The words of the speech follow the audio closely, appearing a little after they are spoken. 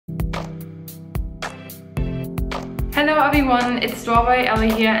Hello everyone, it's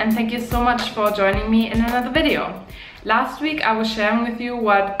strawberryelli here and thank you so much for joining me in another video. Last week I was sharing with you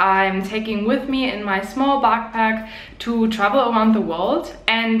what I'm taking with me in my small backpack to travel around the world,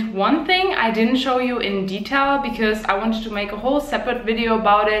 and one thing I didn't show you in detail because I wanted to make a whole separate video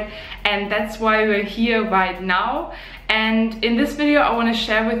about it, and that's why we're here right now. And in this video I want to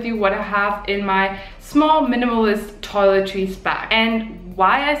share with you what I have in my small minimalist toiletries bag. And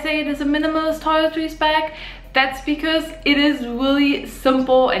why I say it is a minimalist toiletries bag? That's because it is really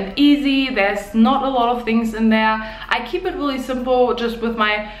simple and easy. There's not a lot of things in there. I keep it really simple just with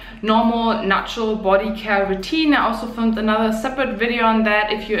my normal natural body care routine. I also filmed another separate video on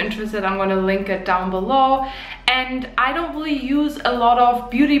that. If you're interested, I'm going to link it down below. And I don't really use a lot of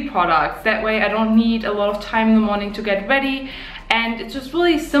beauty products. That way I don't need a lot of time in the morning to get ready. And it's just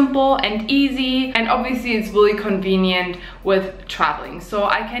really simple and easy, and obviously it's really convenient with traveling. So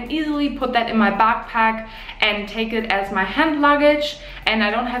I can easily put that in my backpack and take it as my hand luggage, and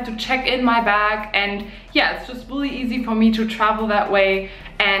I don't have to check in my bag. And yeah, it's just really easy for me to travel that way,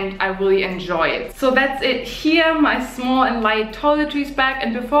 and I really enjoy it. So that's it here, my small and light toiletries bag.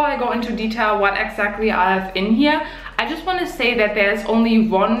 And before I go into detail what exactly I have in here, I just want to say that there's only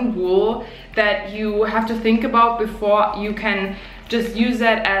one rule that you have to think about before you can just use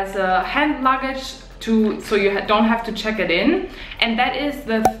that as a hand luggage so you don't have to check it in, and that is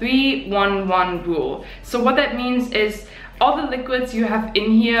the 3-1-1 rule. So what that means is all the liquids you have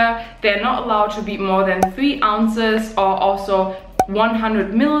in here, they're not allowed to be more than 3 ounces or also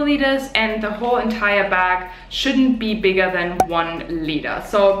 100 milliliters, and the whole entire bag shouldn't be bigger than 1 liter.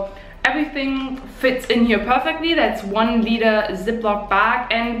 So everything fits in here perfectly. That's 1 liter Ziploc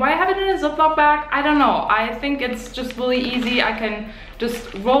bag. And why I have it in a Ziploc bag, I don't know. I think it's just really easy. I can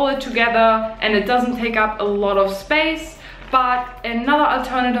just roll it together and it doesn't take up a lot of space. But another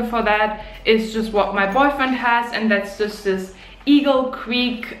alternative for that is just what my boyfriend has, and that's just this Eagle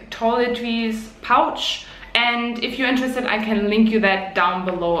Creek toiletries pouch. And if you're interested, I can link you that down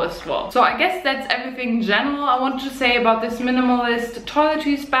below as well. So I guess that's everything in general I wanted to say about this minimalist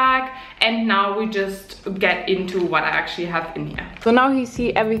toiletries bag. And now we just get into what I actually have in here. So now you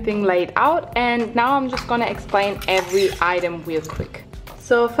see everything laid out, and now I'm just gonna explain every item real quick.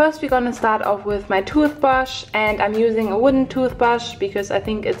 So first we're gonna start off with my toothbrush, and I'm using a wooden toothbrush because I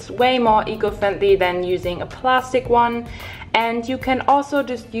think it's way more eco-friendly than using a plastic one. And you can also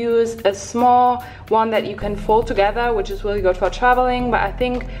just use a small one that you can fold together, which is really good for traveling, but I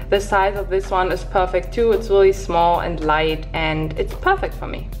think the size of this one is perfect too. It's really small and light, and it's perfect for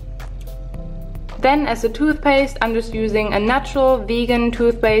me. Then as a toothpaste, I'm just using a natural vegan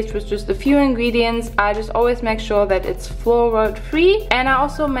toothpaste with just a few ingredients. I just always make sure that it's fluoride free. And I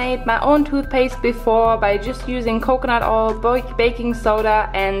also made my own toothpaste before by just using coconut oil, baking soda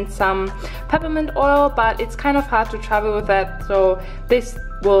and some peppermint oil, but it's kind of hard to travel with that, so this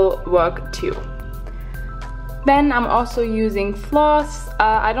will work too. Then I'm also using floss.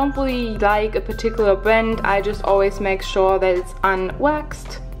 I don't really like a particular brand. I just always make sure that it's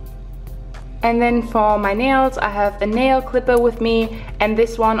unwaxed. And then for my nails, I have a nail clipper with me, and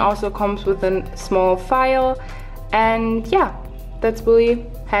this one also comes with a small file. And yeah, that's really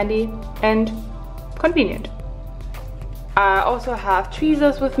handy and convenient. I also have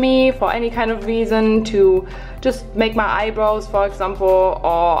tweezers with me for any kind of reason, to just make my eyebrows, for example,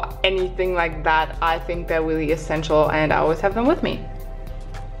 or anything like that. I think they're really essential and I always have them with me.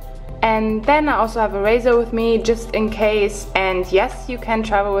 And then I also have a razor with me just in case, and yes, you can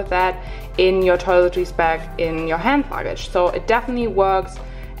travel with that in your toiletries bag in your hand luggage. So it definitely works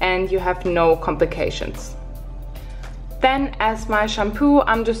and you have no complications. Then as my shampoo,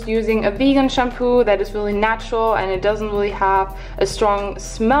 I'm just using a vegan shampoo that is really natural, and it doesn't really have a strong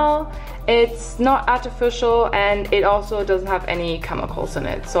smell. It's not artificial, and it also doesn't have any chemicals in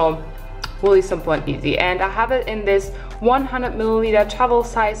it. So really simple and easy. And I have it in this 100 milliliter travel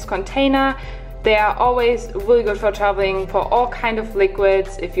size container. They are always really good for traveling, for all kind of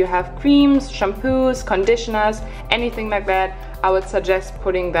liquids. If you have creams, shampoos, conditioners, anything like that, I would suggest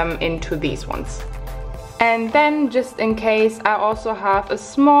putting them into these ones. And then just in case, I also have a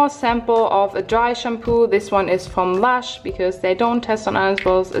small sample of a dry shampoo. This one is from Lush because they don't test on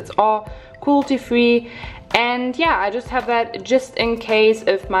animals. It's all cruelty free. And yeah, I just have that just in case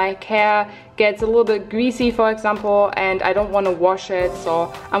if my hair gets a little bit greasy, for example, and I don't want to wash it,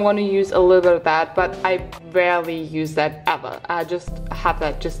 so I'm going to use a little bit of that, but I rarely use that ever. I just have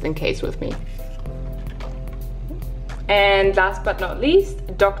that just in case with me. And last but not least,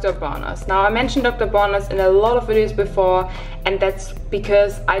 Dr. Bronner's. Now I mentioned Dr. Bronner's in a lot of videos before, and that's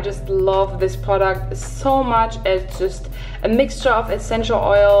because I just love this product so much. It's just a mixture of essential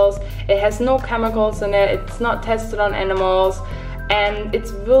oils. It has no chemicals in it. It's not tested on animals. And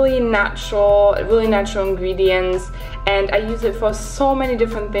it's really natural ingredients, and I use it for so many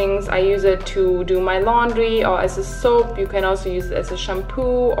different things. I use it to do my laundry or as a soap. You can also use it as a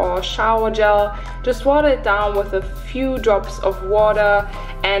shampoo or shower gel. Just water it down with a few drops of water,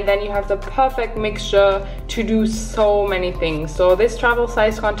 and then you have the perfect mixture to do so many things. So this travel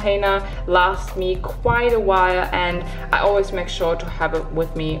size container lasts me quite a while, and I always make sure to have it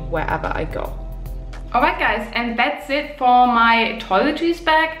with me wherever I go. Alright guys, and that's it for my toiletries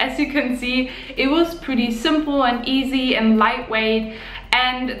bag. As you can see, it was pretty simple and easy and lightweight,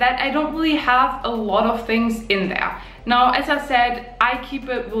 and that I don't really have a lot of things in there. Now, as I said, I keep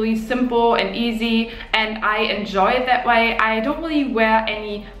it really simple and easy, and I enjoy it that way. I don't really wear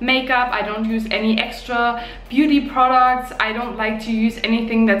any makeup. I don't use any extra beauty products. I don't like to use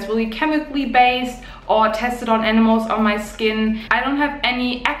anything that's really chemically based or tested on animals on my skin. I don't have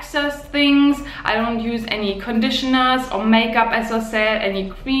any excess things. I don't use any conditioners or makeup, as I said, any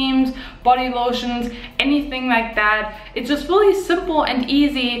creams, body lotions, anything like that. It's just really simple and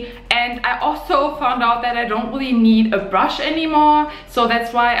easy. And I also found out that I don't really need a brush anymore, so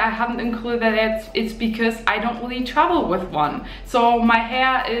that's why I haven't included that. It's because I don't really travel with one. So my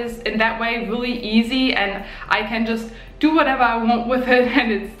hair is in that way really easy, and I can just do whatever I want with it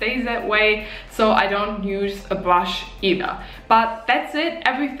and it stays that way, so I don't use a brush either. But that's it,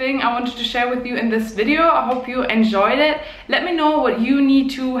 everything I wanted to share with you in this video. I hope you enjoyed it. Let me know what you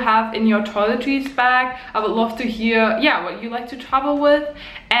need to have in your toiletries bag. I would love to hear, yeah, what you like to travel with.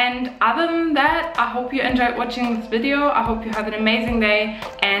 And other than that, I hope you enjoyed watching this video. I hope you have an amazing day,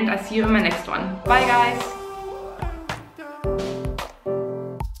 and I see you in my next one. Bye guys!